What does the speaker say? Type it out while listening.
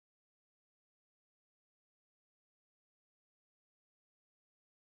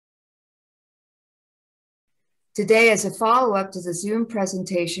Today, as a follow-up to the Zoom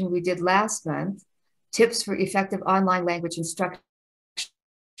presentation we did last month, Tips for Effective Online Language Instruction.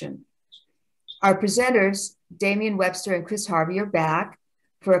 Our presenters, Damian Webster and Chris Harvey, are back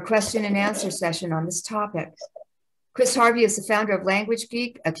for a question and answer session on this topic. Chris Harvey is the founder of Language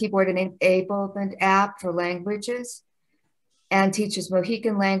Geek, a keyboard enablement app for languages, and teaches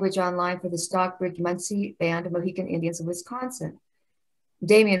Mohican language online for the Stockbridge Munsee Band of Mohican Indians of Wisconsin.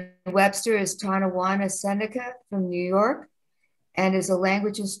 Damian Webster is Tonawanda Seneca from New York and is a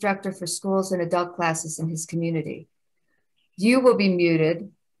language instructor for schools and adult classes in his community. You will be muted,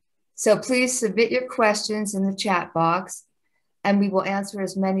 so please submit your questions in the chat box and we will answer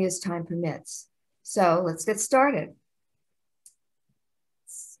as many as time permits. So let's get started.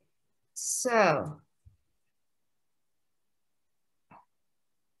 So,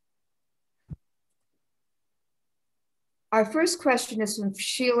 our first question is from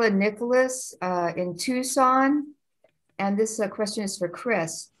Sheila Nicholas in Tucson. And this question is for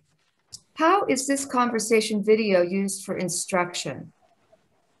Chris. How is this conversation video used for instruction?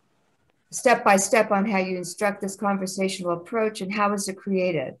 Step by step on how you instruct this conversational approach and how is it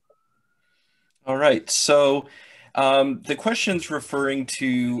created? All right, so the question's referring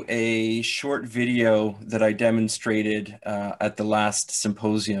to a short video that I demonstrated at the last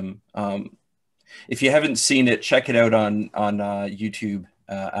symposium. If you haven't seen it, check it out on YouTube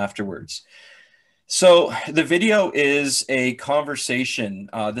afterwards. So the video is a conversation.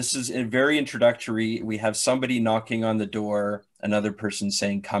 This is very introductory. We have somebody knocking on the door, another person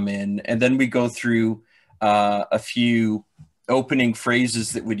saying, come in, and then we go through a few opening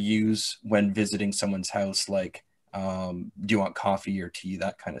phrases that we'd use when visiting someone's house, like, do you want coffee or tea,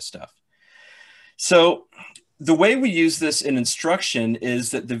 that kind of stuff. So the way we use this in instruction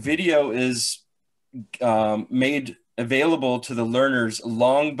is that the video is made available to the learners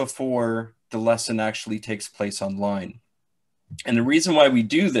long before the lesson actually takes place online. And the reason why we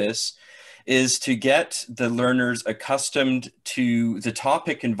do this is to get the learners accustomed to the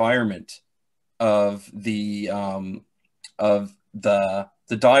topic environment of the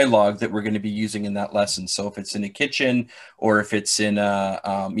dialogue that we're going to be using in that lesson. So if it's in a kitchen, or if it's in a,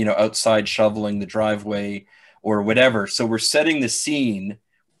 outside shoveling the driveway or whatever. So we're setting the scene,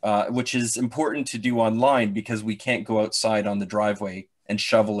 which is important to do online because we can't go outside on the driveway and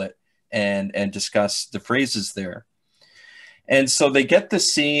shovel it and discuss the phrases there. And so they get the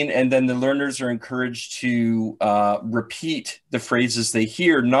scene, and then the learners are encouraged to repeat the phrases they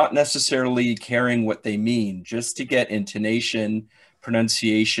hear, not necessarily caring what they mean, just to get intonation,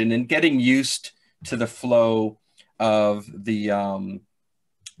 pronunciation, and getting used to the flow of the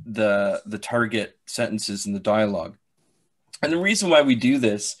target sentences in the dialogue. And the reason why we do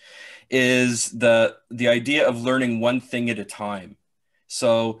this is the idea of learning one thing at a time.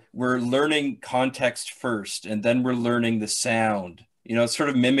 So we're learning context first, and then we're learning the sound. It's sort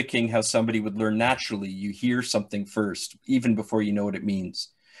of mimicking how somebody would learn naturally. You hear something first, even before you know what it means,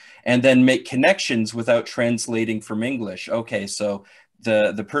 and then make connections without translating from English. Okay, so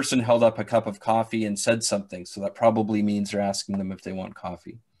the person held up a cup of coffee and said something, so that probably means they're asking them if they want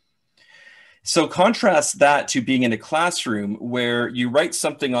coffee. So contrast that to being in a classroom where you write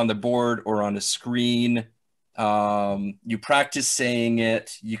something on the board or on a screen. You practice saying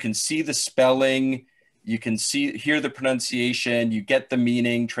it, you can see the spelling, you can hear the pronunciation, you get the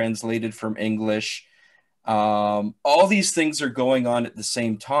meaning translated from English. All these things are going on at the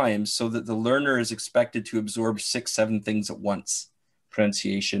same time so that the learner is expected to absorb 6-7 things at once: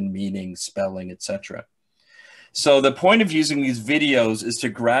 pronunciation, meaning, spelling, etc. So the point of using these videos is to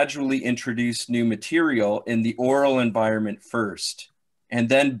gradually introduce new material in the oral environment first, and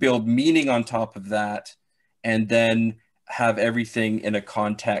then build meaning on top of that, and then have everything in a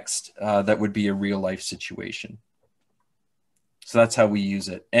context that would be a real life situation. So that's how we use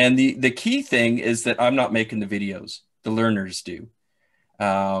it. And the key thing is that I'm not making the videos, the learners do.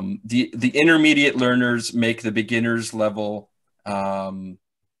 The intermediate learners make the beginners level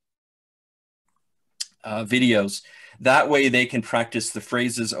videos. That way they can practice the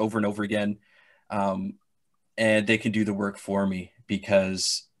phrases over and over again, and they can do the work for me,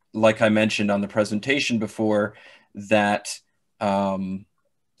 because like I mentioned on the presentation before, that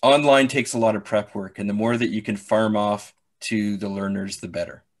online takes a lot of prep work, and the more that you can farm off to the learners, the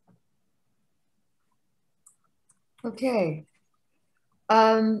better. Okay.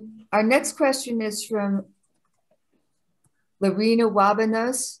 Our next question is from Lorena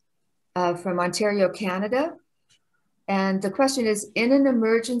Wabanos from Ontario, Canada. And the question is, in an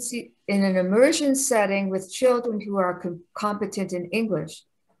immersion setting with children who are competent in English,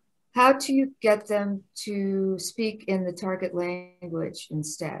 how do you get them to speak in the target language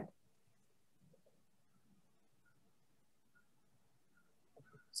instead?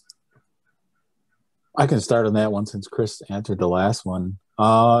 I can start on that one since Chris answered the last one.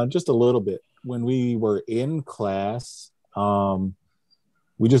 Just a little bit. When we were in class,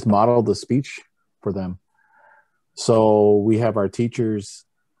 we just modeled the speech for them. So we have our teachers,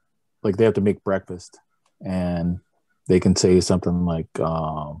 like they have to make breakfast, and they can say something like,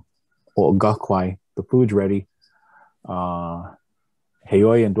 "Well, gakwai, the food's ready.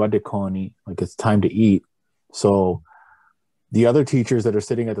 Heoi and dwadekoni, like it's time to eat." So the other teachers that are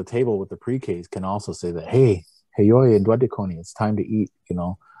sitting at the table with the pre-Ks can also say that, "Hey, heoi and dwadekoni, it's time to eat,"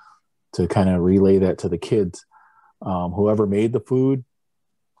 to kind of relay that to the kids. Whoever made the food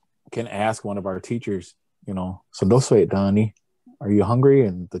can ask one of our teachers, so do sweet, Dani, are you hungry?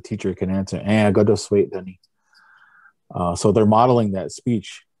 And the teacher can answer, I got to sweet, Dani. So they're modeling that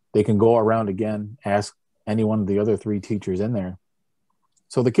speech. They can go around again, ask any one of the other three teachers in there.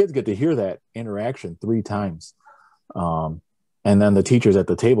 So the kids get to hear that interaction 3 times. And then the teachers at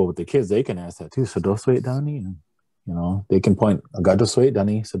the table with the kids, they can ask that too. So do sweet, Dani. And, they can point, I got to sweet,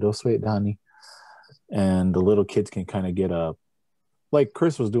 Dani. So do sweet, Dani. And the little kids can kind of get like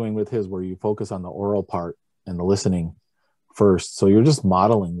Chris was doing with his, where you focus on the oral part and the listening first. So you're just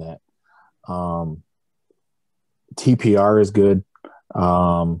modeling that. TPR is good.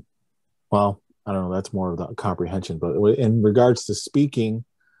 Well, I don't know. That's more of the comprehension. But in regards to speaking,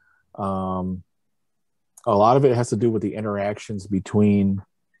 a lot of it has to do with the interactions between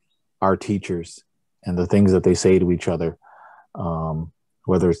our teachers and the things that they say to each other.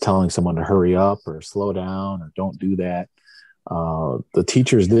 Whether it's telling someone to hurry up or slow down or don't do that. The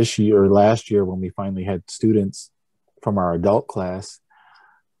teachers this year or last year, when we finally had students from our adult class,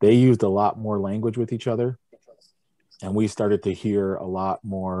 they used a lot more language with each other. And we started to hear a lot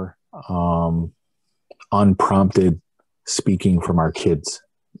more unprompted speaking from our kids.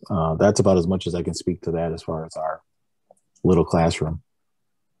 That's about as much as I can speak to that as far as our little classroom.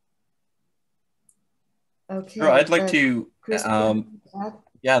 Okay. Sure, I'd like to, Chris, I'd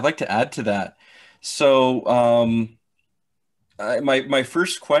like to add to that. So my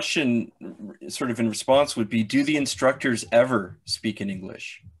first question sort of in response would be, do the instructors ever speak in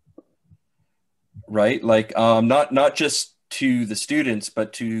English? Right? Like not just to the students,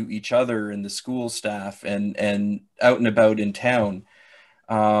 but to each other and the school staff and out and about in town.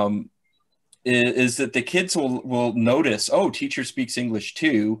 Is that the kids will notice, oh, teacher speaks English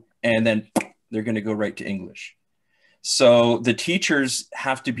too, and then they're going to go right to English. So the teachers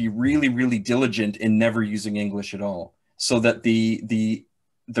have to be really, really diligent in never using English at all, so that the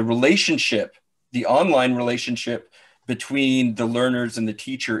relationship, the online relationship between the learners and the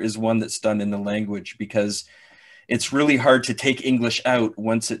teacher is one that's done in the language, because it's really hard to take English out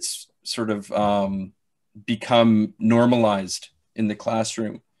once it's sort of become normalized in the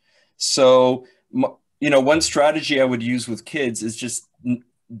classroom. So, one strategy I would use with kids is just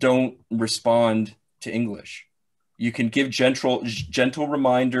don't respond to English. You can give gentle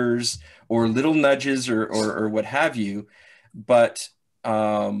reminders or little nudges or what have you, but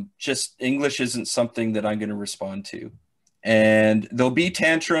just English isn't something that I'm going to respond to. And there'll be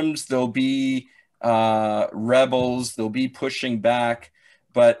tantrums, there'll be rebels, there'll be pushing back,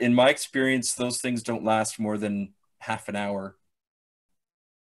 but in my experience, those things don't last more than half an hour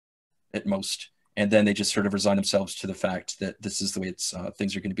at most. And then they just sort of resign themselves to the fact that this is the way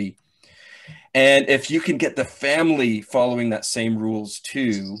things are going to be. And if you can get the family following that same rules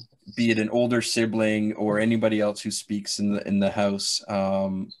too, be it an older sibling or anybody else who speaks in the house,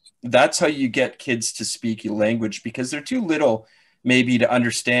 that's how you get kids to speak your language, because they're too little maybe to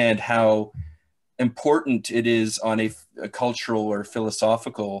understand how important it is on a cultural or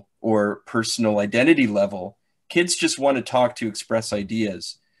philosophical or personal identity level. Kids just want to talk to express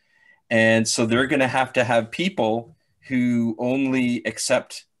ideas. And so they're going to have people who only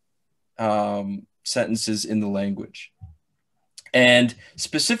accept sentences in the language. And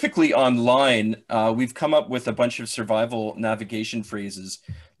specifically online, we've come up with a bunch of survival navigation phrases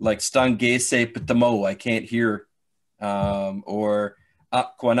like "stangese pitamo," I can't hear, or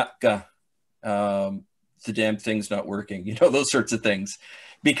 "akwanaka," the damn thing's not working, those sorts of things,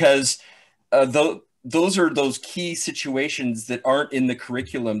 because those are those key situations that aren't in the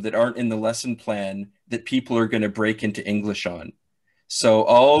curriculum, that aren't in the lesson plan, that people are going to break into English on. So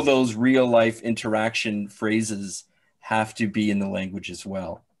all those real life interaction phrases have to be in the language as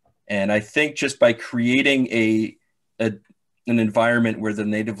well. And I think just by creating an environment where the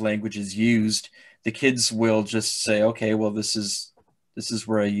native language is used, the kids will just say, okay, well, this is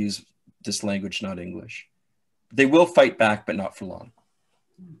where I use this language, not English. They will fight back, but not for long.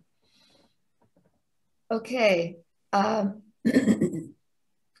 Okay. Our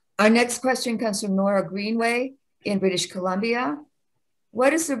next question comes from Nora Greenway in British Columbia.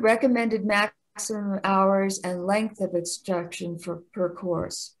 What is the recommended maximum hours and length of instruction per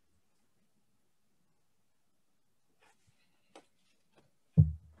course?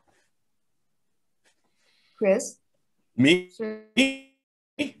 Chris? Me? Sure.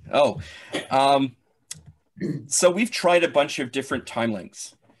 Oh, so we've tried a bunch of different time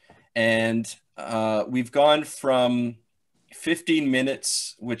lengths, and we've gone from 15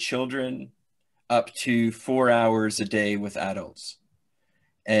 minutes with children up to 4 hours a day with adults.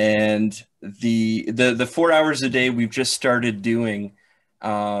 And the 4 hours a day we've just started doing,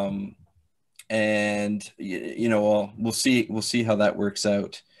 and you know, we'll see how that works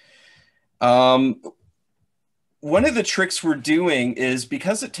out. One of the tricks we're doing is,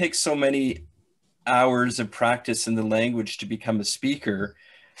 because it takes so many hours of practice in the language to become a speaker,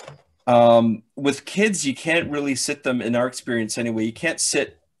 with kids, you can't really sit them, in our experience anyway, you can't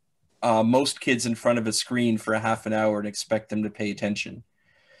sit most kids in front of a screen for a half an hour and expect them to pay attention.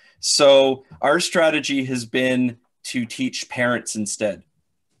 So our strategy has been to teach parents instead.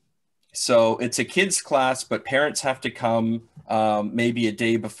 So it's a kids class, but parents have to come maybe a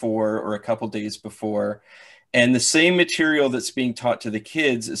day before or a couple days before. And the same material that's being taught to the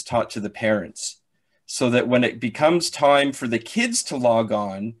kids is taught to the parents, so that when it becomes time for the kids to log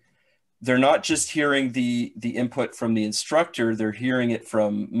on, they're not just hearing the input from the instructor, they're hearing it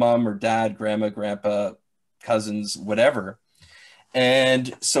from mom or dad, grandma, grandpa, cousins, whatever.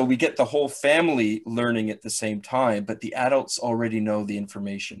 And so we get the whole family learning at the same time, but the adults already know the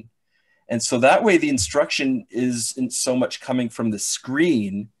information. And so that way the instruction isn't so much coming from the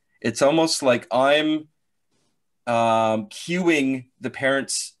screen. It's almost like I'm cueing the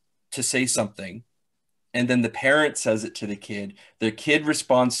parents to say something, and then the parent says it to the kid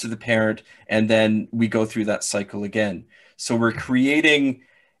responds to the parent, and then we go through that cycle again. So we're creating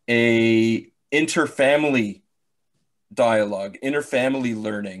a interfamily dialogue, interfamily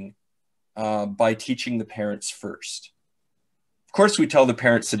learning, by teaching the parents first. Of course, we tell the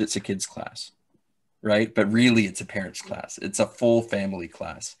parents that it's a kids class, right? But really it's a parents class. It's a full family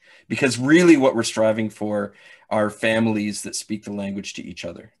class, because really what we're striving for are families that speak the language to each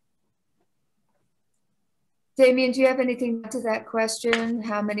other. Damien, do you have anything to that question?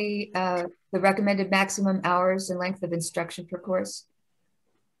 How many, the recommended maximum hours and length of instruction per course?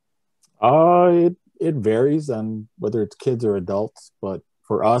 It varies on whether it's kids or adults, but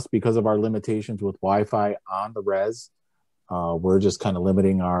for us, because of our limitations with Wi-Fi on the res, we're just kind of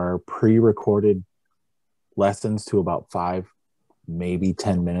limiting our pre-recorded lessons to about 5, maybe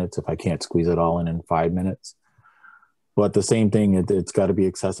 10 minutes if I can't squeeze it all in 5 minutes. But the same thing, it's got to be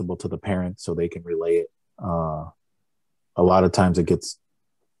accessible to the parents so they can relay it. A lot of times it gets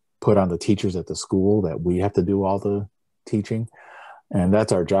put on the teachers at the school that we have to do all the teaching, and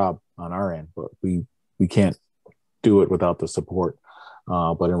that's our job on our end, but we can't do it without the support.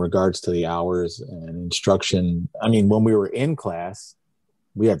 But in regards to the hours and instruction, I mean, when we were in class,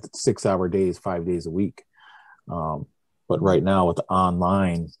 we had 6-hour days, 5 days a week. But right now with the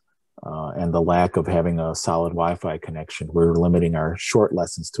online and the lack of having a solid Wi-Fi connection, we're limiting our short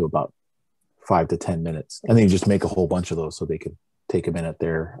lessons to about 5 to 10 minutes. And then you just make a whole bunch of those so they can take them in at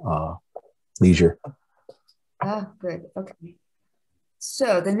their leisure. Ah, good. Okay.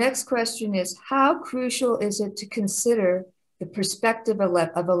 So the next question is, how crucial is it to consider the perspective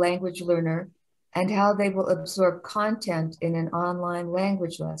of a language learner and how they will absorb content in an online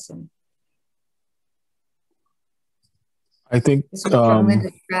language lesson? I think this was from Linda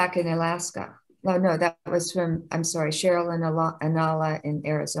Strack in Alaska. No, that was from, I'm sorry, Cheryl and Anala in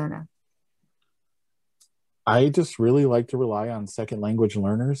Arizona. I just really like to rely on second language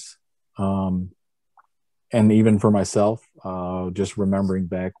learners. And even for myself, just remembering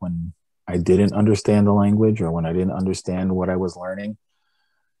back when I didn't understand the language or when I didn't understand what I was learning,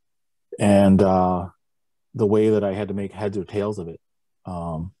 and the way that I had to make heads or tails of it.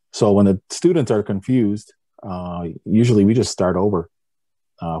 So when the students are confused, usually we just start over.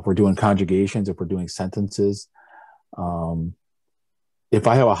 If we're doing conjugations, if we're doing sentences, if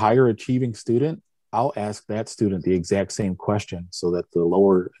I have a higher achieving student, I'll ask that student the exact same question so that the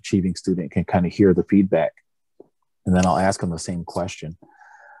lower achieving student can kind of hear the feedback. And then I'll ask them the same question.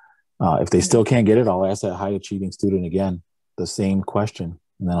 If they still can't get it, I'll ask that high achieving student again, the same question.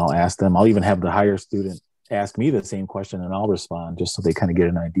 And then I'll ask them, I'll even have the higher student ask me the same question and I'll respond just so they kind of get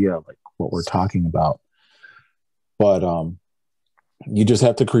an idea of like what we're talking about. But you just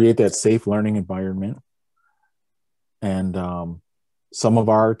have to create that safe learning environment. And some of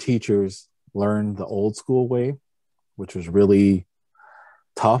our teachers learned the old school way, which was really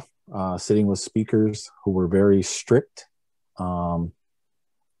tough, sitting with speakers who were very strict,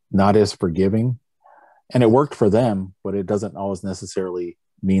 not as forgiving. And it worked for them, but it doesn't always necessarily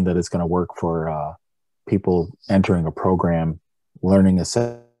mean that it's going to work for people entering a program, learning a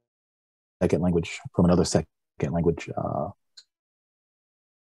second language from another second language.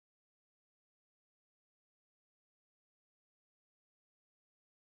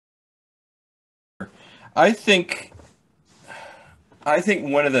 I think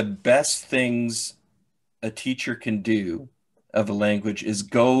one of the best things a teacher can do of a language is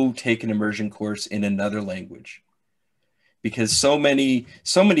go take an immersion course in another language, because so many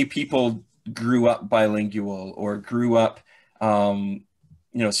people grew up bilingual or grew up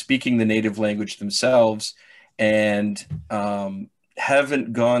speaking the native language themselves, and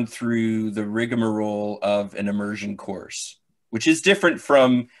haven't gone through the rigmarole of an immersion course, which is different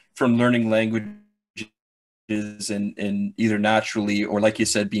from learning languages in either naturally or, like you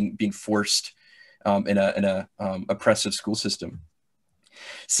said, being forced in a oppressive school system.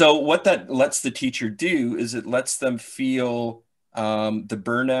 So what that lets the teacher do is it lets them feel the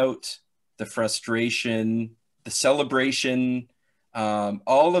burnout, the frustration, the celebration,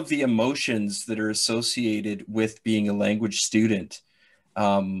 all of the emotions that are associated with being a language student.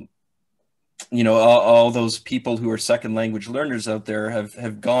 All those people who are second language learners out there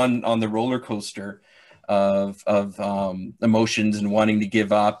have gone on the roller coaster of emotions and wanting to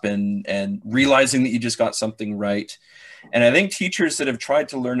give up and realizing that you just got something right. And I think teachers that have tried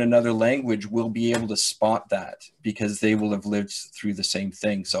to learn another language will be able to spot that, because they will have lived through the same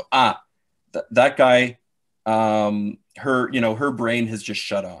thing. So, that guy, her brain has just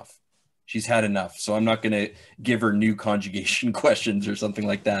shut off. She's had enough. So I'm not going to give her new conjugation questions or something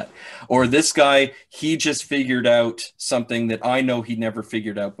like that. Or this guy, he just figured out something that I know he never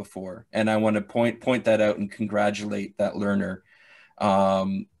figured out before. And I want to point that out and congratulate that learner.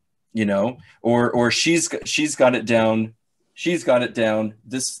 Or she's got it down. She's got it down.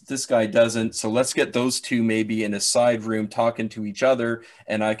 This guy doesn't. So let's get those two maybe in a side room talking to each other,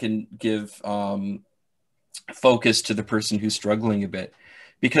 and I can give focus to the person who's struggling a bit,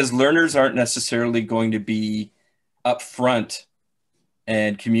 because learners aren't necessarily going to be upfront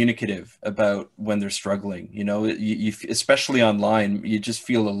and communicative about when they're struggling. You especially online, you just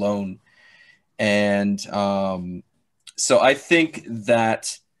feel alone. And so I think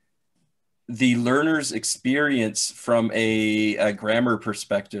that the learner's experience from a grammar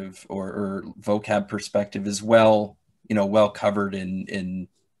perspective or vocab perspective is well covered in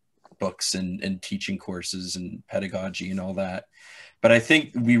books and teaching courses and pedagogy and all that. But I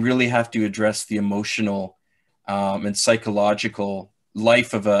think we really have to address the emotional and psychological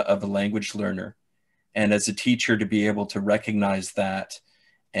life of a language learner. And as a teacher, to be able to recognize that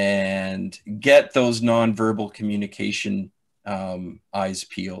and get those nonverbal communication eyes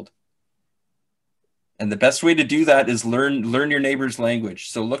peeled. And the best way to do that is learn your neighbor's language.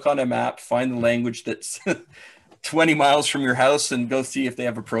 So look on a map, find the language that's 20 miles from your house, and go see if they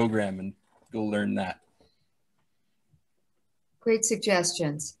have a program and go learn that. Great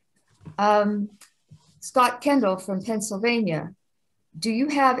suggestions. Scott Kendall from Pennsylvania, do you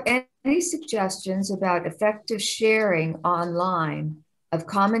have any suggestions about effective sharing online of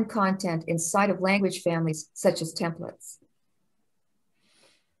common content inside of language families, such as templates?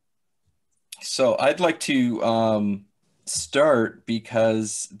 So I'd like to start,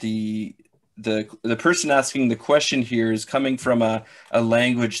 because the person asking the question here is coming from a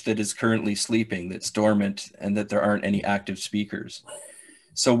language that is currently sleeping, that's dormant, and that there aren't any active speakers.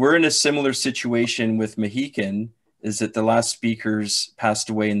 So we're in a similar situation with Mohican, is that the last speakers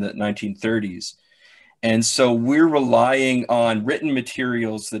passed away in the 1930s. And so we're relying on written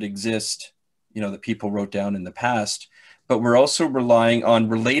materials that exist, that people wrote down in the past, but we're also relying on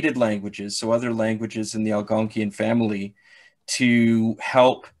related languages, so other languages in the Algonquian family, to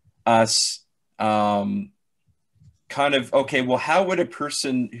help us kind of, okay, well, how would a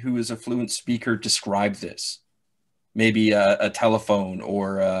person who is a fluent speaker describe this? Maybe a telephone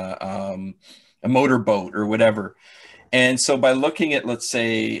or a motorboat or whatever. And so by looking at, let's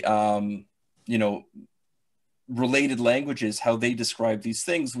say, related languages, how they describe these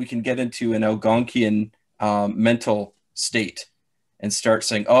things, we can get into an Algonquian mental state and start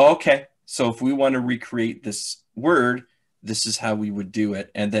saying, oh, okay, so if we want to recreate this word, this is how we would do it.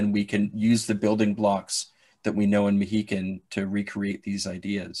 And then we can use the building blocks that we know in Mohican to recreate these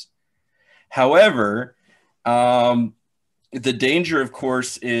ideas. However, the danger, of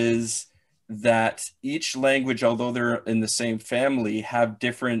course, is that each language, although they're in the same family, have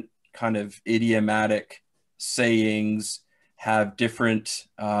different kind of idiomatic sayings, have different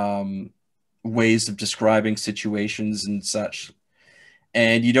ways of describing situations and such.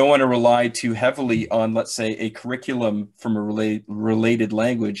 And you don't want to rely too heavily on, let's say, a curriculum from a related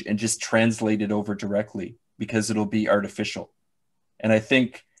language and just translate it over directly, because it'll be artificial And I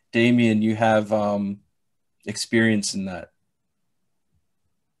think, Damien, you have experience in that.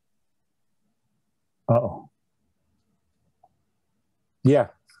 Oh, yeah.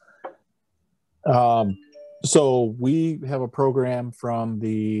 So we have a program from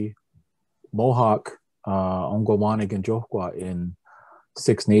the Mohawk, Ongwawanig and Johkwa in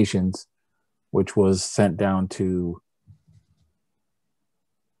Six Nations, which was sent down to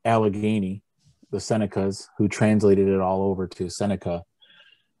Allegheny, the Senecas, who translated it all over to Seneca.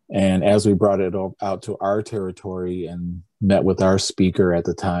 And as we brought it out to our territory and met with our speaker at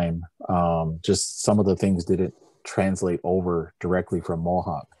the time, just some of the things didn't translate over directly from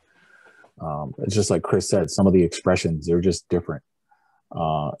Mohawk. It's just like Chris said, some of the expressions, they're just different.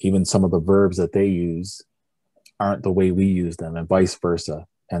 Even some of the verbs that they use aren't the way we use them, and vice versa.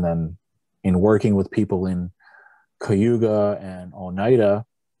 And then in working with people in Cayuga and Oneida,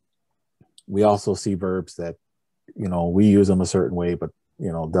 we also see verbs that, we use them a certain way, but,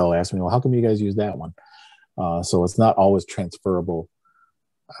 they'll ask me, well, how come you guys use that one? So it's not always transferable.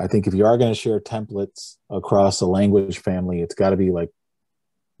 I think if you are going to share templates across a language family, it's got to be like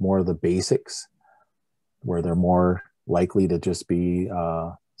more of the basics where they're more likely to just be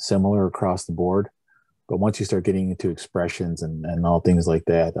similar across the board. But once you start getting into expressions and all things like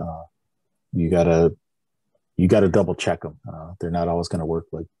that, you gotta double check them. They're not always going to work,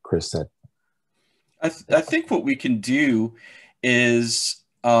 like Chris said. I think what we can do is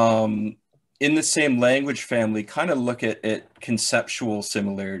in the same language family, kind of look at conceptual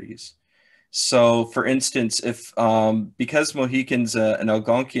similarities. So, for instance, if because Mohican's an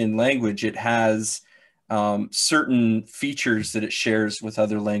Algonquian language, it has certain features that it shares with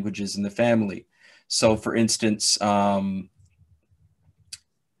other languages in the family. So, for instance, the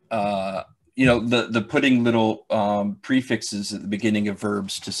putting little prefixes at the beginning of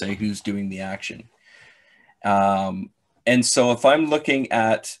verbs to say who's doing the action. And so if I'm looking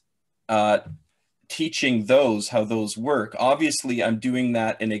at teaching those, how those work, obviously I'm doing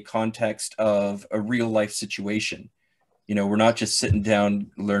that in a context of a real life situation. We're not just sitting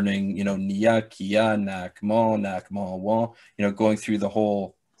down learning, niya, kia, nak, mo, wa, going through the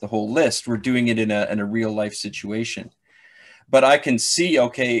whole list. We're doing it in a real life situation. But I can see,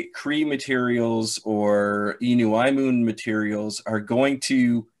 okay, Cree materials or Inuimun materials are going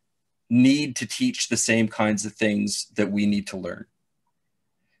to need to teach the same kinds of things that we need to learn.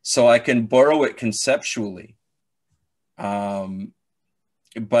 So I can borrow it conceptually,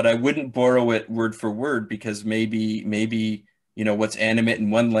 but I wouldn't borrow it word for word, because maybe what's animate in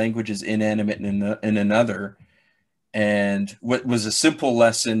one language is inanimate in another. And what was a simple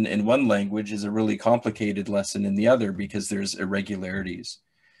lesson in one language is a really complicated lesson in the other, because there's irregularities.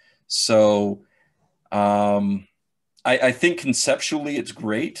 So I think conceptually it's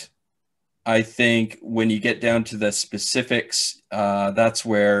great. I think when you get down to the specifics, that's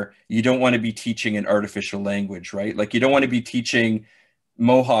where you don't want to be teaching an artificial language, right? Like you don't want to be teaching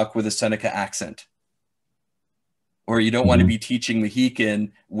Mohawk with a Seneca accent, or you don't want to be teaching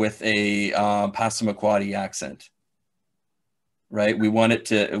Mohican with a Passamaquoddy accent, right? We want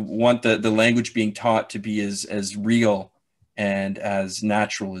the language being taught to be as real and as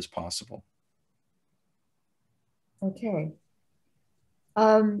natural as possible. Okay.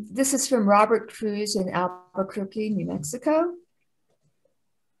 This is from Robert Cruz in Albuquerque, New Mexico.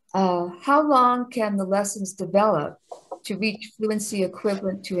 How long can the lessons develop to reach fluency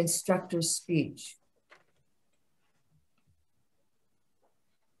equivalent to instructor's speech?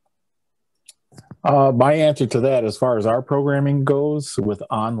 My answer to that, as far as our programming goes with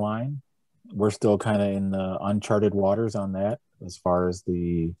online, we're still kind of in the uncharted waters on that, as far as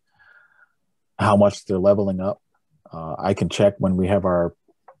how much they're leveling up. I can check when we have our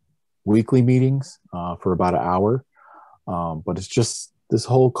weekly meetings for about an hour. But it's just this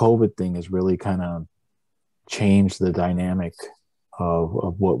whole COVID thing has really kind of changed the dynamic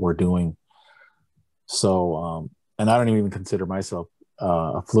of what we're doing. So, and I don't even consider myself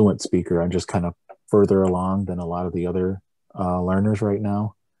a fluent speaker. I'm just kind of further along than a lot of the other learners right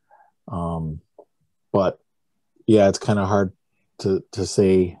now. But yeah, it's kind of hard to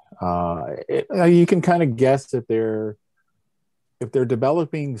say. You can kind of guess if they're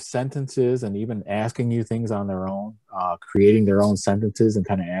developing sentences and even asking you things on their own, creating their own sentences and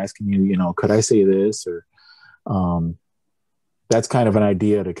kind of asking you, could I say this? Or that's kind of an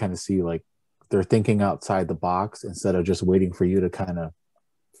idea to kind of see, like, they're thinking outside the box instead of just waiting for you to kind of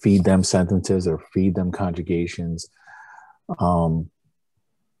feed them sentences or feed them conjugations. And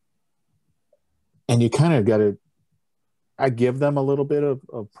you kind of got to, I give them a little bit of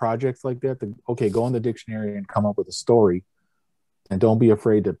projects like that. Okay, go in the dictionary and come up with a story. And don't be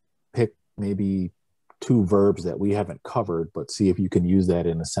afraid to pick maybe two verbs that we haven't covered, but see if you can use that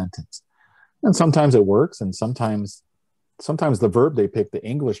in a sentence. And sometimes it works, and sometimes the verb they pick, the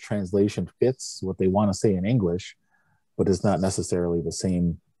English translation fits what they want to say in English, but it's not necessarily the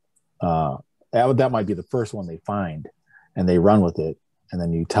same. That might be the first one they find, and they run with it, and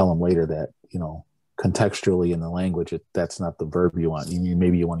then you tell them later that, you know, contextually in the language, that's not the verb you want.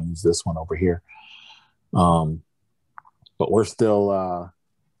 Maybe you want to use this one over here. But we're still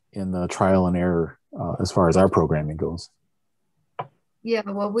in the trial and error as far as our programming goes. Yeah,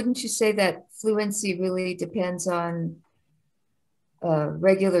 well, wouldn't you say that fluency really depends on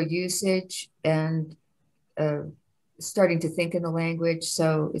regular usage and starting to think in the language?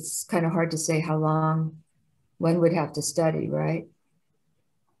 So it's kind of hard to say how long one would have to study, right?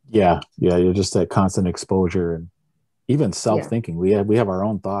 Yeah, you're just that constant exposure and even self-thinking. Yeah. We have our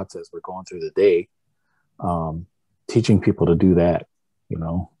own thoughts as we're going through the day. Teaching people to do that, you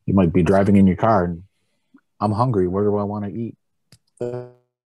know, you might be driving in your car and I'm hungry. Where do I want to eat?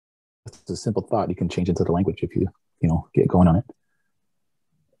 It's a simple thought you can change into the language if you get going on it.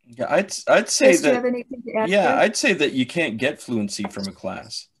 Yeah, I'd say Chris, that. do you have anything to add? Yeah, I'd say that you can't get fluency from a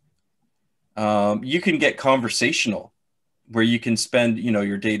class. You can get conversational, where you can spend,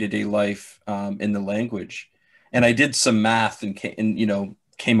 your day-to-day life in the language. And I did some math and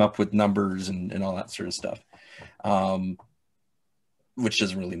came up with numbers and all that sort of stuff, which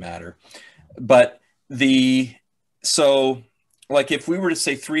doesn't really matter. But so like if we were to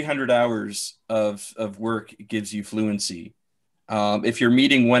say 300 hours of work gives you fluency, if you're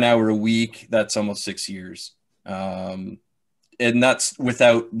meeting 1 hour a week, that's almost 6 years. And that's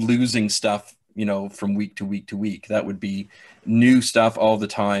without losing stuff, from week to week to week. That would be new stuff all the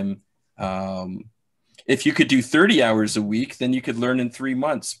time. If you could do 30 hours a week, then you could learn in 3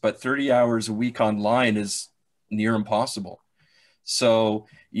 months, but 30 hours a week online is near impossible. So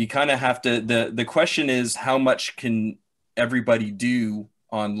you kind of have to, the question is, how much can everybody do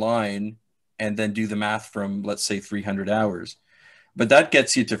online and then do the math from, let's say, 300 hours? But that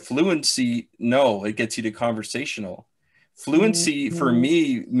gets you to fluency. No, it gets you to conversational. Fluency for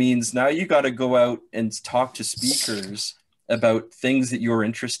me means now you got to go out and talk to speakers about things that you're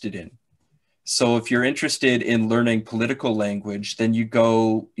interested in. So if you're interested in learning political language, then you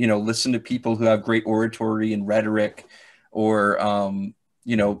go, listen to people who have great oratory and rhetoric, or,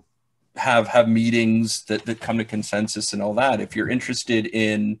 have meetings that come to consensus and all that. If you're interested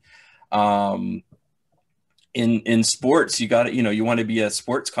in sports, you got to, you want to be a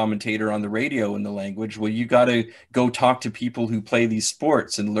sports commentator on the radio in the language. Well, you got to go talk to people who play these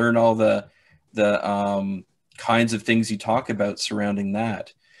sports and learn all the kinds of things you talk about surrounding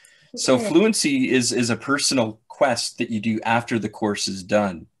that. Okay. So fluency is a personal quest that you do after the course is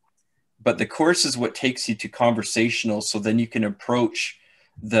done. But the course is what takes you to conversational. So then you can approach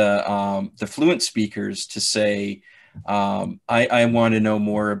the fluent speakers to say, I want to know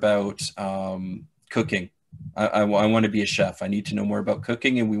more about cooking. I want to be a chef. I need to know more about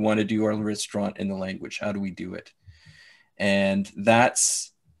cooking, and we want to do our restaurant in the language. How do we do it? And that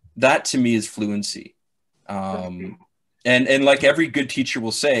to me is fluency. And like every good teacher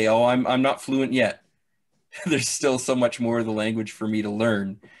will say, oh, I'm not fluent yet. There's still so much more of the language for me to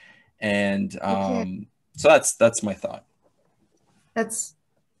learn. And so that's my thought. That's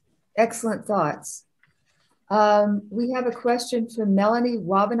excellent thoughts. We have a question from Melanie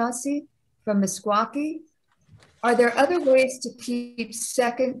Wabanasi from Meskwaki. Are there other ways to keep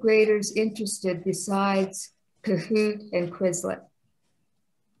second graders interested besides Kahoot and Quizlet?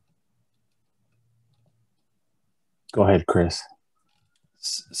 Go ahead, Chris.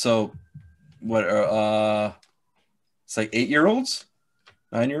 So what it's like 8-year-olds,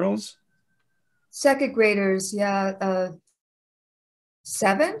 9-year-olds? Second graders, yeah.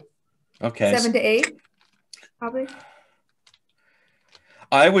 7? Okay. 7 to 8, probably.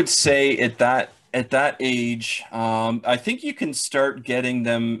 I would say at that age, I think you can start getting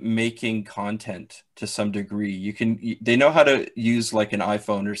them making content to some degree. They know how to use like an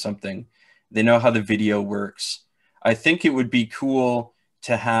iPhone or something. They know how the video works. I think it would be cool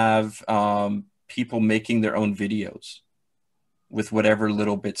to have people making their own videos with whatever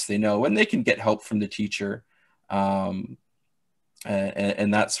little bits they know, and they can get help from the teacher and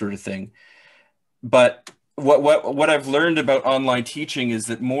that sort of thing. But what I've learned about online teaching is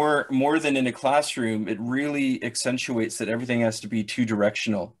that more than in a classroom, it really accentuates that everything has to be two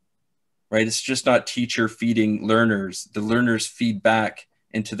directional, right? It's just not teacher feeding learners. The learners feed back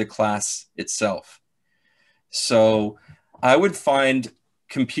into the class itself. So I would find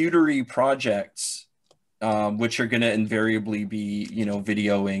computery projects which are going to invariably be, you know,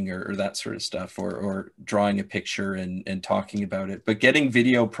 videoing or that sort of stuff, or drawing a picture and talking about it. But getting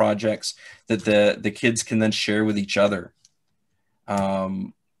video projects that the kids can then share with each other,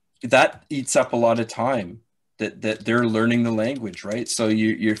 that eats up a lot of time that they're learning the language, right? So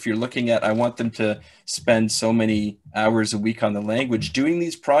if you're looking at, I want them to spend so many hours a week on the language, doing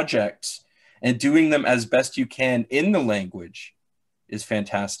these projects and doing them as best you can in the language is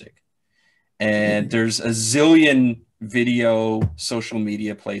fantastic. And there's a zillion video social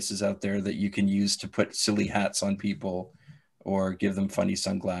media places out there that you can use to put silly hats on people or give them funny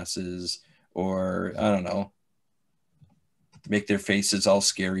sunglasses, or I don't know, make their faces all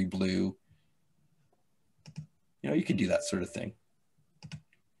scary blue. You know, you can do that sort of thing.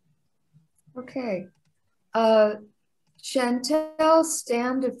 Okay. Chantel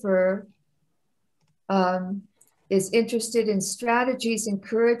Standifer is interested in strategies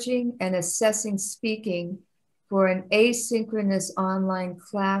encouraging and assessing speaking for an asynchronous online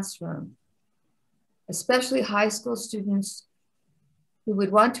classroom, especially high school students who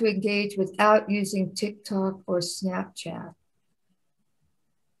would want to engage without using TikTok or Snapchat.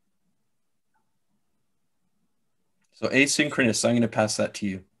 So asynchronous, I'm going to pass that to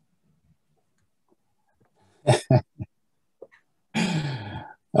you.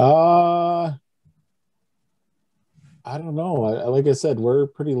 I don't know. Like I said, we're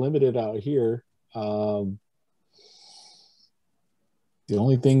pretty limited out here. The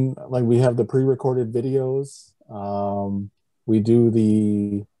only thing, like, we have the pre-recorded videos. We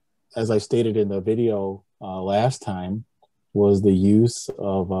do as I stated in the video last time, was the use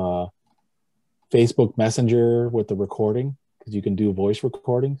of Facebook Messenger with the recording, because you can do voice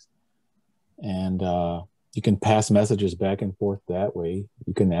recordings, and you can pass messages back and forth that way.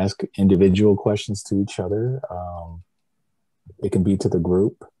 You can ask individual questions to each other. It can be to the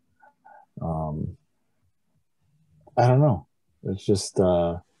group. I don't know. It's just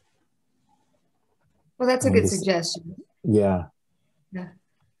well, that's a good suggestion. Yeah.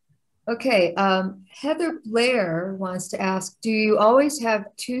 Okay. Heather Blair wants to ask, do you always have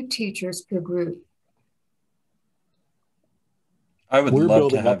 2 teachers per group? I would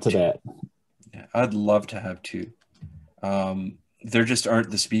love to have up to 2. That. Yeah, I'd love to have 2. There just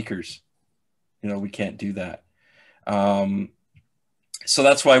aren't the speakers. You know, we can't do that. So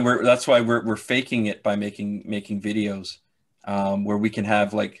that's why we're faking it by making videos, where we can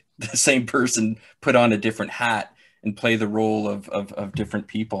have like the same person put on a different hat and play the role of different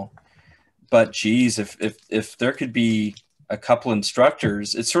people. But geez, if there could be a couple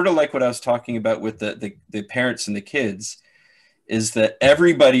instructors, it's sort of like what I was talking about with the parents and the kids, is that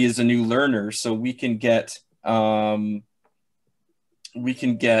everybody is a new learner. So we can get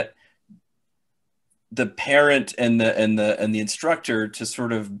the parent and the instructor to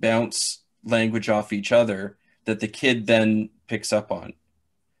sort of bounce language off each other that the kid then picks up on.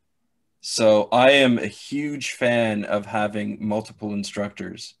 So I am a huge fan of having multiple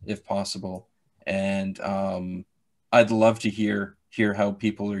instructors if possible. And I'd love to hear how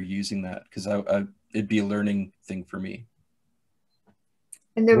people are using that, because it'd be a learning thing for me.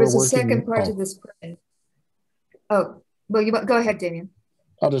 And there was a second part to this question. Oh, well, you go ahead, Damien.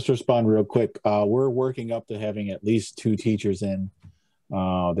 I'll just respond real quick. We're working up to having at least 2 teachers in.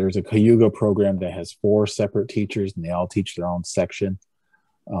 There's a Cayuga program that has 4 separate teachers, and they all teach their own section.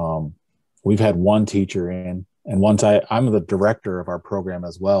 We've had 1 teacher in, and once I'm the director of our program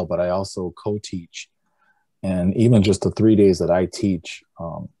as well, but I also co-teach. And even just the 3 days that I teach,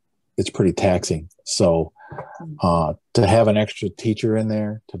 it's pretty taxing. So to have an extra teacher in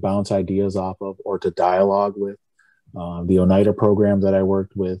there to bounce ideas off of or to dialogue with, the Oneida program that I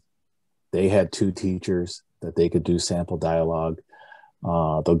worked with, they had 2 teachers that they could do sample dialogue.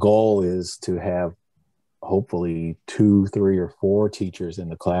 The goal is to have hopefully 2, 3, or 4 teachers in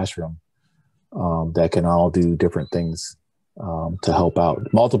the classroom that can all do different things to help out.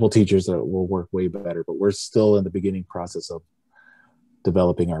 Multiple teachers that will work way better, but we're still in the beginning process of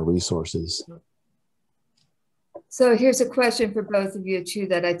developing our resources. So here's a question for both of you too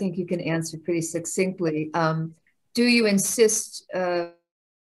that I think you can answer pretty succinctly. Do you insist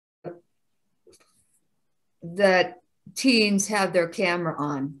that teens have their camera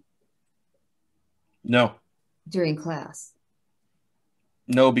on? No. During class?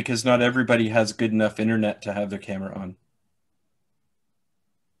 No, because not everybody has good enough internet to have their camera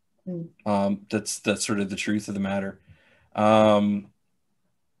on. That's sort of the truth of the matter. I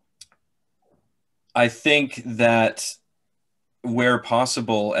think that where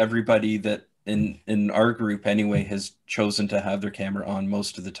possible, everybody that in our group anyway has chosen to have their camera on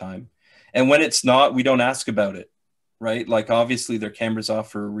most of the time. And when it's not, we don't ask about it, right? Like obviously their camera's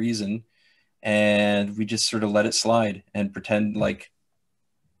off for a reason. and we just sort of let it slide and pretend like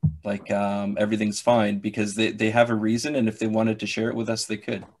everything's fine, because they have a reason, and if they wanted to share it with us, they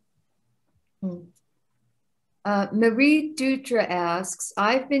could. Marie Dutra asks,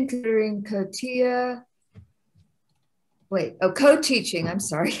 I've been considering co-teaching, I'm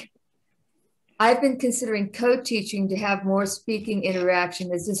sorry. I've been considering co-teaching to have more speaking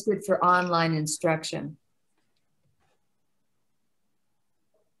interaction. Is this good for online instruction?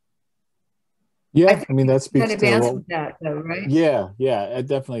 Yeah, I mean, that speaks kind of to answered that though, right? Yeah, it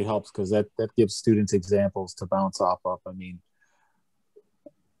definitely helps, because that gives students examples to bounce off of. I mean,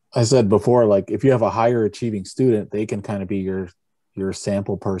 I said before, like if you have a higher achieving student, they can kind of be your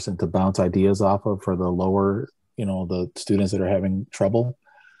sample person to bounce ideas off of for the lower, the students that are having trouble.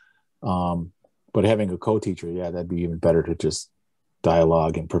 But having a co-teacher, that'd be even better, to just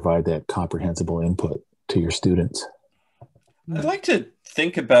dialogue and provide that comprehensible input to your students. I'd like to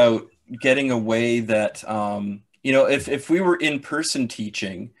think about getting a way that, if we were in-person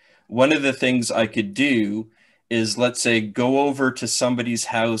teaching, one of the things I could do is, let's say, go over to somebody's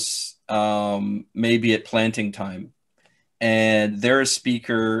house, maybe at planting time, and they're a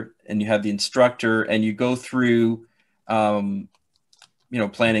speaker and you have the instructor, and you go through,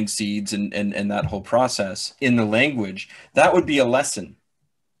 planting seeds and that whole process in the language. That would be a lesson.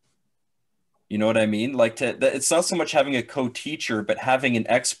 You know what I mean? It's not so much having a co-teacher, but having an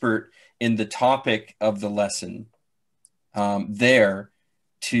expert in the topic of the lesson there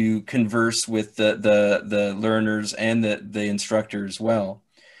to converse with the learners and the instructor as well.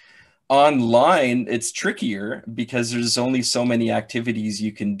 Online, it's trickier because there's only so many activities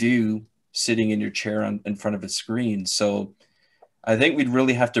you can do sitting in your chair in front of a screen. So I think we'd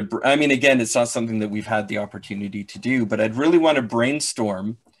really have to, again, it's not something that we've had the opportunity to do, but I'd really want to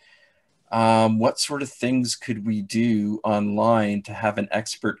brainstorm what sort of things could we do online to have an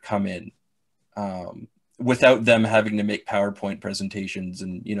expert come in without them having to make PowerPoint presentations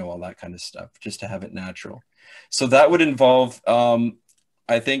and, all that kind of stuff, just to have it natural. So that would involve,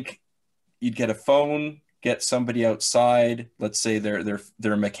 I think you'd get a phone, get somebody outside, let's say they're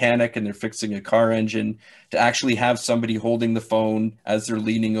a mechanic and they're fixing a car engine, to actually have somebody holding the phone as they're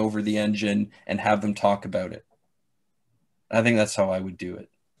leaning over the engine and have them talk about it. I think that's how I would do it.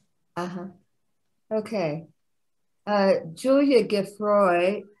 Okay. Julia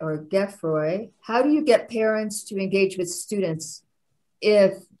Geffroy, how do you get parents to engage with students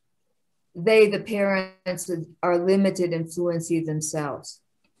if the parents, are limited in fluency themselves?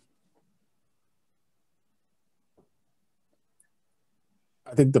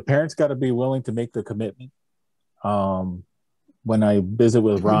 I think the parents got to be willing to make the commitment. When I visit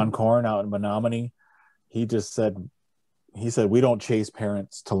with Ron Korn out in Menominee, he said, we don't chase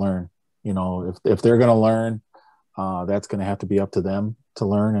parents to learn. If they're going to learn, that's going to have to be up to them to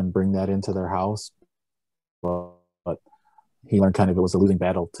learn and bring that into their house. But he learned kind of it was a losing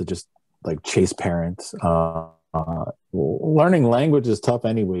battle to just like chase parents. Learning language is tough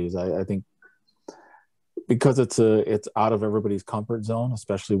anyways. I think because it's out of everybody's comfort zone,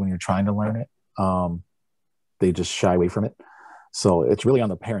 especially when you're trying to learn it. They just shy away from it. So it's really on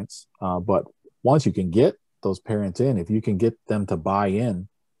the parents. But once you can get those parents in, if you can get them to buy in,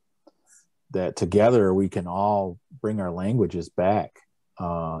 that together we can all bring our languages back,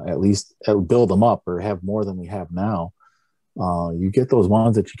 at least build them up or have more than we have now. You get those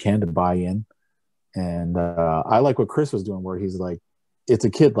ones that you can to buy in. And I like what Chris was doing, where he's like, it's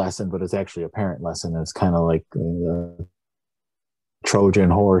a kid lesson, but it's actually a parent lesson. It's kind of like the Trojan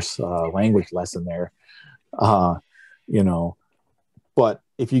horse language lesson there, But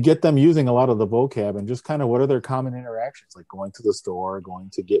if you get them using a lot of the vocab and just kind of what are their common interactions, like going to the store, going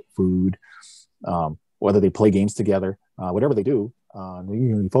to get food, whether they play games together, whatever they do,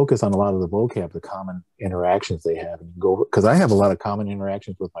 you focus on a lot of the vocab, the common interactions they have, and go, because I have a lot of common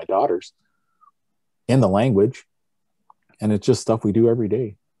interactions with my daughters in the language, and it's just stuff we do every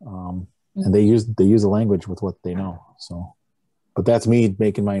day. And they use the language with what they know. So, but that's me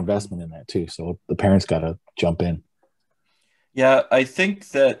making my investment in that too. So the parents got to jump in. Yeah, I think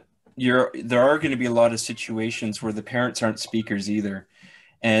that there are going to be a lot of situations where the parents aren't speakers either.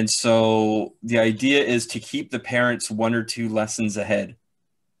 And so the idea is to keep the parents 1 or 2 lessons ahead,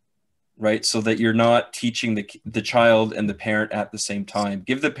 right? So that you're not teaching the child and the parent at the same time.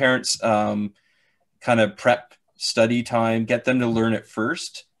 Give the parents kind of prep study time, get them to learn it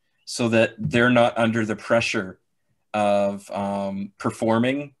first so that they're not under the pressure of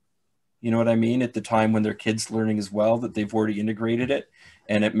performing, you know what I mean, at the time when their kid's learning as well, that they've already integrated it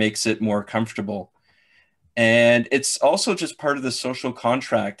and it makes it more comfortable. And it's also just part of the social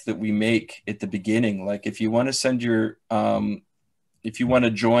contract that we make at the beginning. Like if you want to send if you want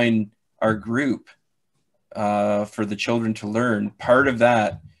to join our group for the children to learn, part of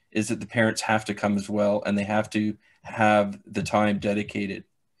that is that the parents have to come as well, and they have to have the time dedicated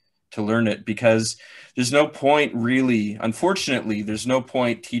to learn it, because there's no point really, unfortunately, there's no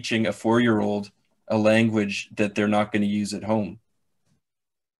point teaching a 4-year-old a language that they're not going to use at home.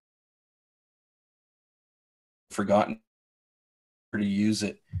 Forgotten where to use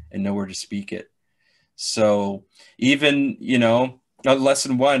it and know where to speak it. So even, you know,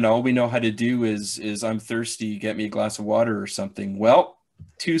 lesson 1, all we know how to do is I'm thirsty, get me a glass of water or something. Well,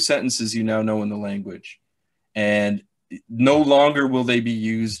 2 sentences you now know in the language, and no longer will they be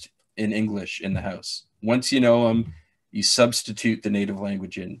used in English in the house. Once you know them, you substitute the native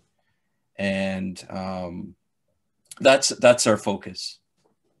language in, and that's our focus,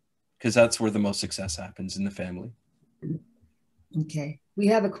 because that's where the most success happens in the family. Okay, we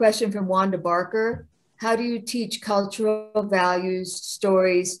have a question from Wanda Barker. How do you teach cultural values,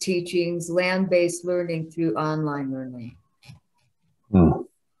 stories, teachings, land-based learning through online learning?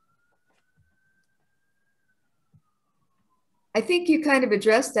 I think you kind of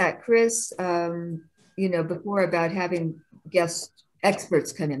addressed that, Chris, you know, before, about having guest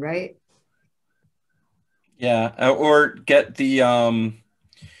experts come in, right? Yeah, or get the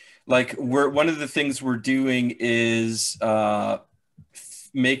like one of the things we're doing is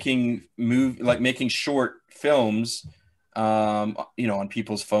making short films, you know, on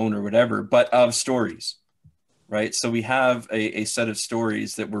people's phone or whatever, but of stories, right? So we have a set of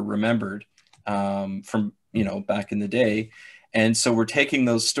stories that were remembered from, you know, back in the day. And so we're taking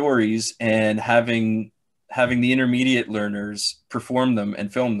those stories and having the intermediate learners perform them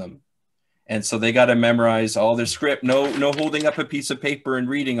and film them. And so they got to memorize all their script, no holding up a piece of paper and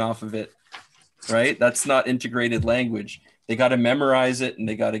reading off of it, right? That's not integrated language. They got to memorize it, and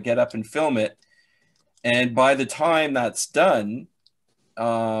they got to get up and film it. And by the time that's done,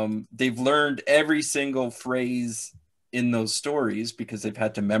 they've learned every single phrase in those stories because they've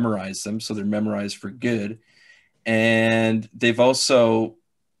had to memorize them. So they're memorized for good. And they've also,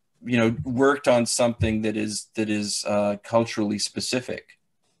 you know, worked on something that is culturally specific.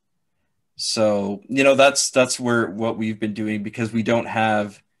 So, you know, that's what we've been doing, because we don't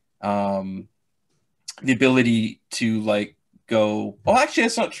have the ability to like go, oh, actually,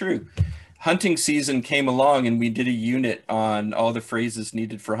 that's not true. Hunting season came along and we did a unit on all the phrases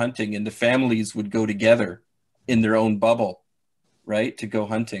needed for hunting, and the families would go together in their own bubble, right, to go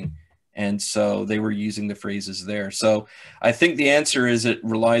hunting. And so they were using the phrases there. So I think the answer is it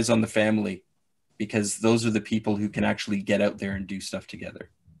relies on the family, because those are the people who can actually get out there and do stuff together.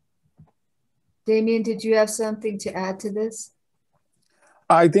 Damien, did you have something to add to this?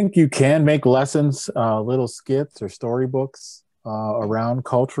 I think you can make lessons, little skits or storybooks around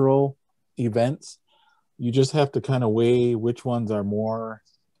cultural events. You just have to kind of weigh which ones are more,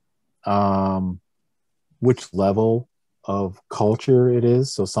 which level of culture it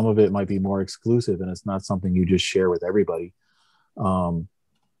is. So some of it might be more exclusive and it's not something you just share with everybody.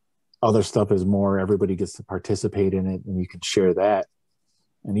 Other stuff is more, everybody gets to participate in it and you can share that.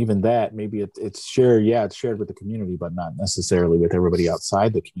 And even that, maybe it's shared, yeah, it's shared with the community, but not necessarily with everybody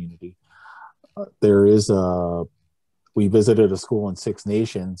outside the community. We visited a school in Six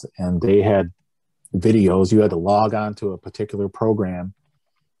Nations and they had videos. You had to log on to a particular program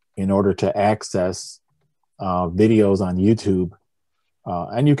in order to access videos on YouTube.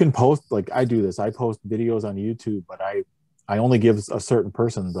 And you can post, like I do this, I post videos on YouTube, but I only give a certain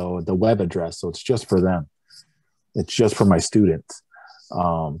person the web address. So it's just for them. It's just for my students.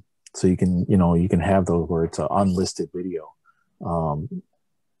 So you can have those where it's an unlisted video.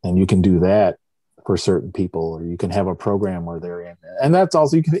 And you can do that for certain people, or you can have a program where they're in. And that's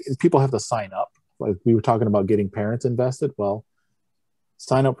also, people have to sign up. Like we were talking about getting parents invested. Well,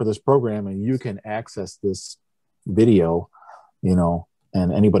 sign up for this program and you can access this video, you know,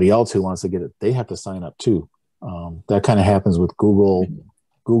 and anybody else who wants to get it, they have to sign up too. That kind of happens with Google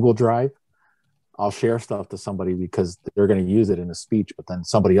Drive. I'll share stuff to somebody because they're going to use it in a speech, but then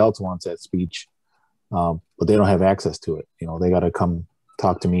somebody else wants that speech, but they don't have access to it. You know, they got to come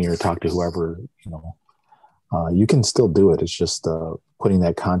talk to me or talk to whoever, you know. You can still do it. It's just putting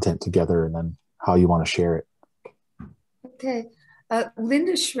that content together and then how you want to share it. Okay.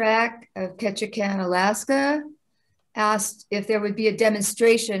 Linda Schrack of Ketchikan, Alaska, asked if there would be a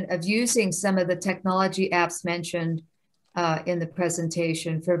demonstration of using some of the technology apps mentioned in the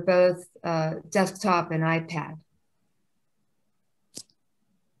presentation for both desktop and iPad.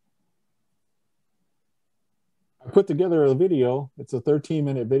 I put together a video. It's a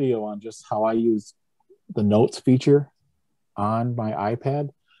 13-minute video on just how I use the notes feature on my iPad,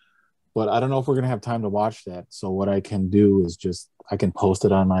 but I don't know if we're going to have time to watch that. So what I can do is I can post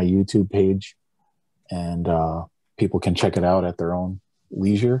it on my YouTube page, and people can check it out at their own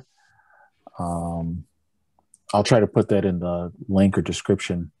leisure. I'll try to put that in the link or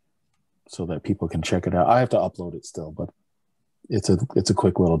description so that people can check it out. I have to upload it still, but it's a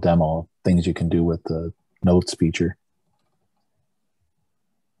quick little demo of things you can do with the notes feature.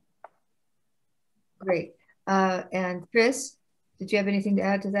 Great. And Chris, did you have anything to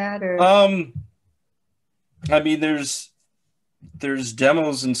add to that? Or I mean, there's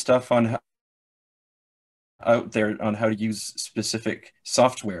demos and stuff on out there on how to use specific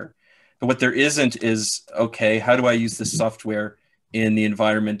software. But what there isn't is, okay, how do I use this software in the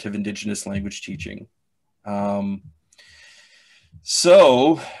environment of Indigenous language teaching?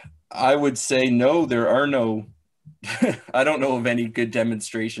 So I would say no, there are no, I don't know of any good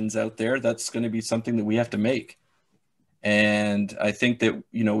demonstrations out there. That's going to be something that we have to make. And I think that,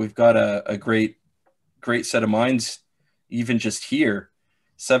 you know, we've got a great set of minds, even just here,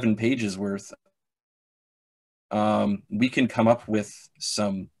 7 pages worth. We can come up with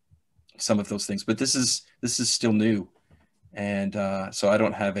some of those things, but this is still new, and so I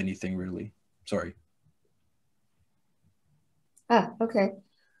don't have anything really. Sorry. Okay.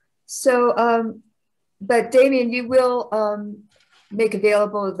 So, but Damien, you will make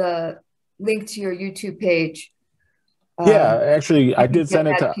available the link to your YouTube page. Yeah, actually, I did send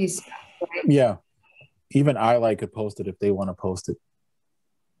it to. Piece, right? Yeah, even I could post it if they want to post it.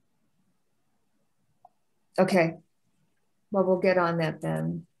 Okay. Well, we'll get on that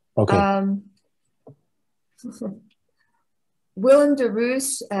then. Okay. Willem de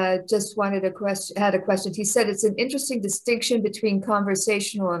Roos just had a question. He said it's an interesting distinction between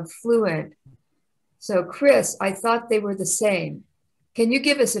conversational and fluent. So, Chris, I thought they were the same. Can you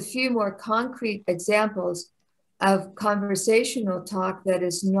give us a few more concrete examples of conversational talk that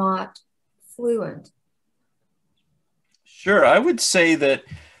is not fluent? Sure. I would say that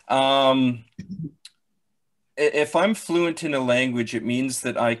if I'm fluent in a language, it means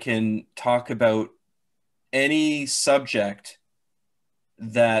that I can talk about any subject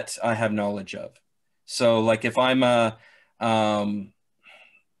that I have knowledge of. So like if I'm I don't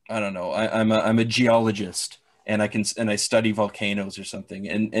know, I'm a geologist and I study volcanoes or something.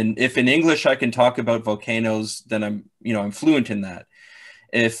 And if in English I can talk about volcanoes, then I'm fluent in that.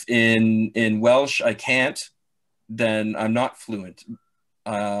 If in Welsh I can't, then I'm not fluent.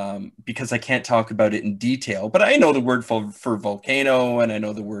 Because I can't talk about it in detail, but I know the word for volcano, and I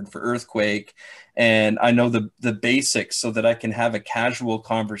know the word for earthquake, and I know the basics so that I can have a casual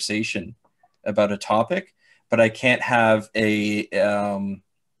conversation about a topic, but I can't have an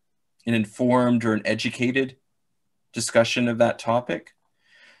informed or an educated discussion of that topic.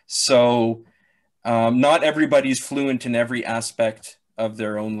 So not everybody's fluent in every aspect of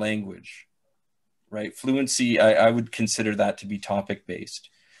their own language. Right? Fluency, I would consider that to be topic-based.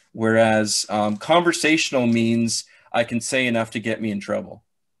 Whereas conversational means I can say enough to get me in trouble,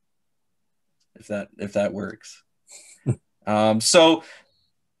 if that works. I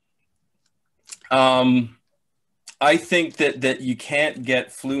think that you can't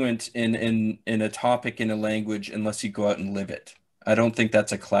get fluent in a topic in a language unless you go out and live it. I don't think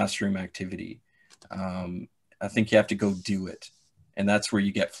that's a classroom activity. I think you have to go do it. And that's where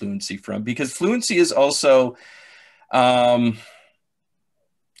you get fluency from, because fluency is also,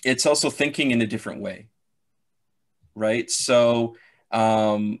 it's also thinking in a different way, right? So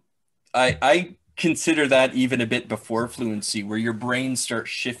I consider that even a bit before fluency, where your brain starts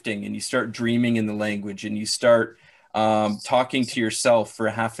shifting and you start dreaming in the language and you start talking to yourself for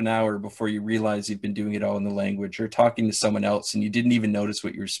a half an hour before you realize you've been doing it all in the language, or talking to someone else and you didn't even notice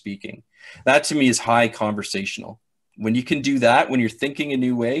what you were speaking. That to me is high conversational. When you can do that, when you're thinking a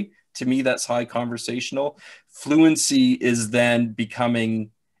new way, to me, that's high conversational. Fluency is then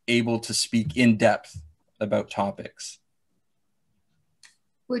becoming able to speak in depth about topics.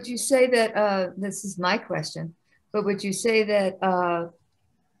 Would you say that, this is my question, but would you say that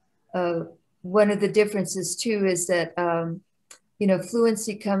one of the differences too is that,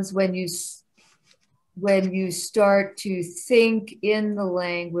 fluency comes when you start to think in the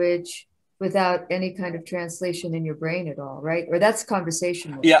language without any kind of translation in your brain at all, right? Or that's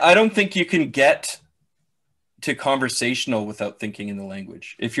conversational. Yeah, I don't think you can get to conversational without thinking in the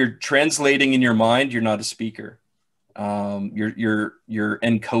language. If you're translating in your mind, you're not a speaker. You're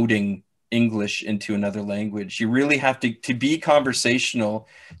encoding English into another language. You really have to be conversational,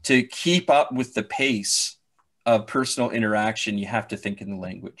 to keep up with the pace of personal interaction. You have to think in the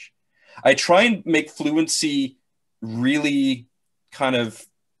language. I try and make fluency really kind of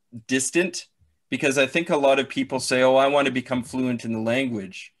distant, because I think a lot of people say, oh, I want to become fluent in the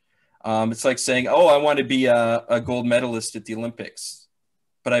language. It's like saying, oh, I want to be a gold medalist at the Olympics,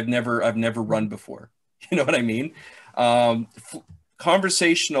 but I've never run before. You know what I mean?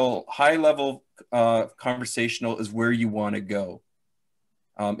 Conversational, high level conversational is where you want to go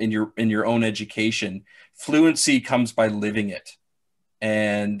in your own education. Fluency comes by living it.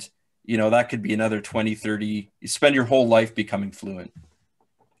 And, you know, that could be another 20, 30, you spend your whole life becoming fluent.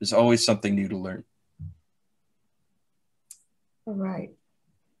 There's always something new to learn. All right.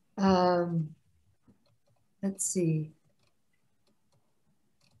 Let's see.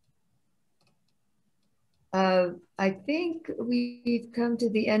 I think we've come to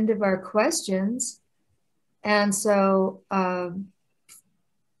the end of our questions. And so, oh,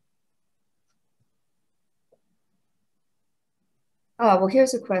 well,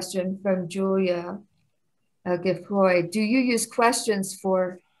 here's a question from Julia Giffroy. Do you use questions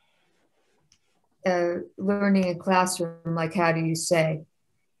for learning in classroom? Like, how do you say?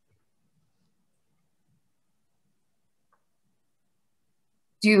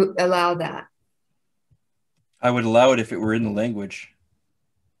 Do you allow that? I would allow it if it were in the language.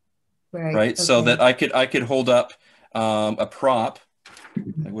 Right. Right. Okay. So that I could hold up a prop.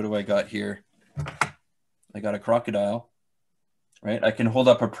 Like, what do I got here? I got a crocodile. Right. I can hold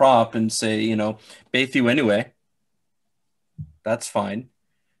up a prop and say, you know, bathe you anyway. That's fine.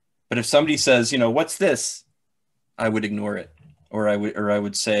 But if somebody says, you know, what's this? I would ignore it. Or I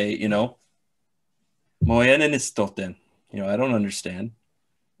would say, you know, moyen istoten. You know, I don't understand.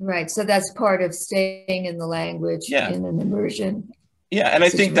 Right. So that's part of staying in the language in an immersion. Yeah. And I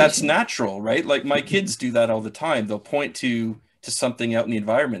think that's natural, right? Like my kids do that all the time. They'll point to something out in the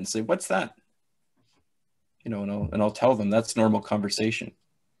environment and say, what's that? You know, and I'll tell them that's normal conversation.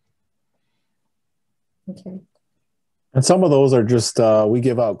 Okay. And some of those are just, we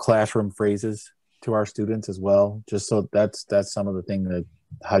give out classroom phrases to our students as well. Just so that's some of the thing that,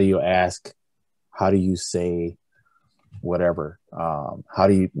 how do you ask? How do you say whatever? How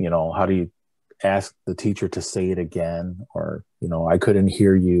do you ask the teacher to say it again? Or, you know, I couldn't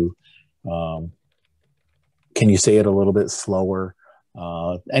hear you. Can you say it a little bit slower?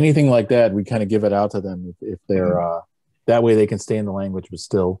 Anything like that, we kind of give it out to them if they're, that way they can stay in the language, but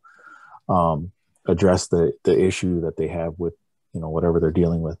still address the issue that they have with, you know, whatever they're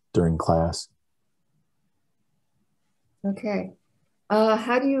dealing with during class. Okay.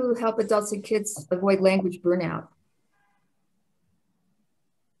 How do you help adults and kids avoid language burnout?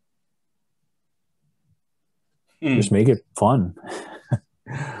 Just make it fun.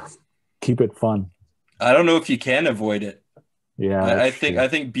 Keep it fun. I don't know if you can avoid it. Yeah, I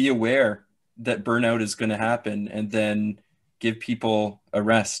think be aware that burnout is going to happen, and then give people a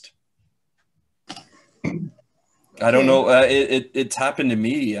rest. I don't know. It's happened to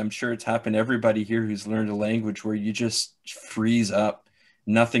me. I'm sure it's happened to everybody here who's learned a language where you just freeze up.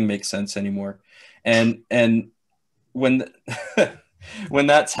 Nothing makes sense anymore. And when when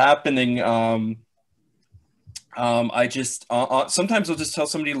that's happening, I just sometimes I'll just tell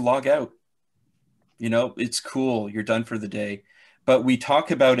somebody to log out. You know, it's cool. You're done for the day. But we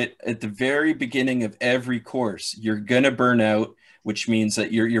talk about it at the very beginning of every course. You're going to burn out, which means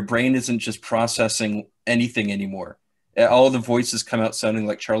that your brain isn't just processing anything anymore. All the voices come out sounding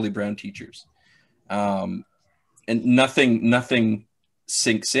like Charlie Brown teachers. And nothing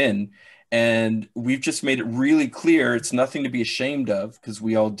sinks in. And we've just made it really clear it's nothing to be ashamed of because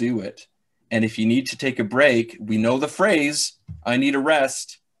we all do it. And if you need to take a break, we know the phrase, I need a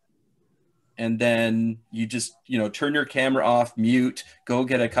rest. And then you just, you know, turn your camera off, mute, go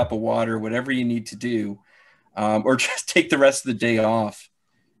get a cup of water, whatever you need to do, or just take the rest of the day off.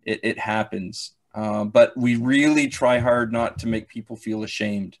 It happens. But we really try hard not to make people feel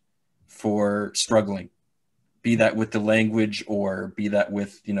ashamed for struggling, be that with the language or be that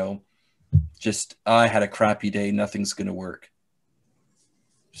with, you know, just, I had a crappy day, nothing's going to work.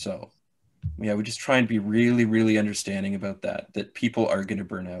 So, yeah, we just try and be really, really understanding about that people are going to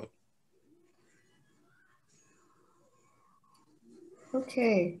burn out.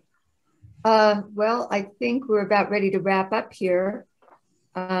 Okay. Well, I think we're about ready to wrap up here.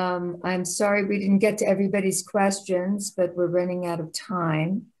 I'm sorry we didn't get to everybody's questions, but we're running out of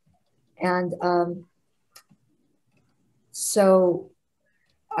time. And so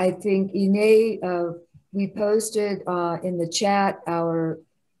I think, Ine, we posted in the chat our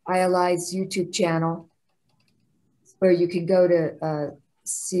ILI's YouTube channel where you can go to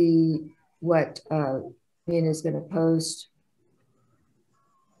see what Mina is going to post.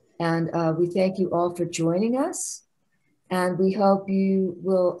 And we thank you all for joining us. And we hope you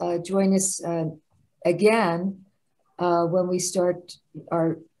will join us again when we start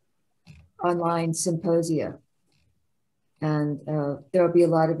our online symposia. And there will be a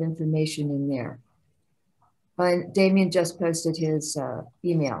lot of information in there. And Damien just posted his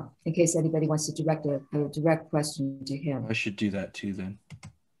email in case anybody wants to direct a direct question to him. I should do that too then.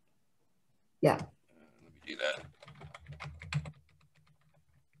 Yeah. Let me do that.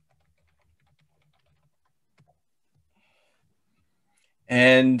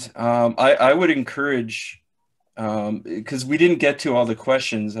 And I would encourage, because we didn't get to all the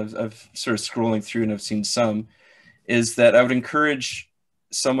questions, I've sort of scrolling through and I've seen some, is that I would encourage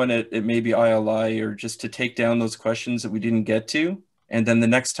someone at maybe ILI or just to take down those questions that we didn't get to. And then the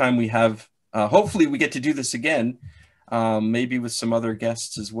next time we have, hopefully we get to do this again, maybe with some other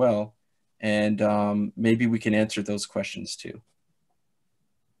guests as well. And maybe we can answer those questions too.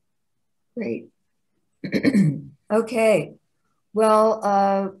 Great. Okay.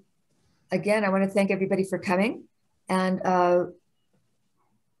 Well, again, I want to thank everybody for coming, and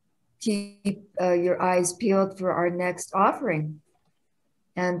keep your eyes peeled for our next offering.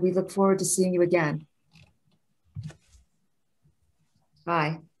 And we look forward to seeing you again.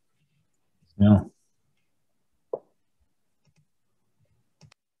 Bye. Yeah.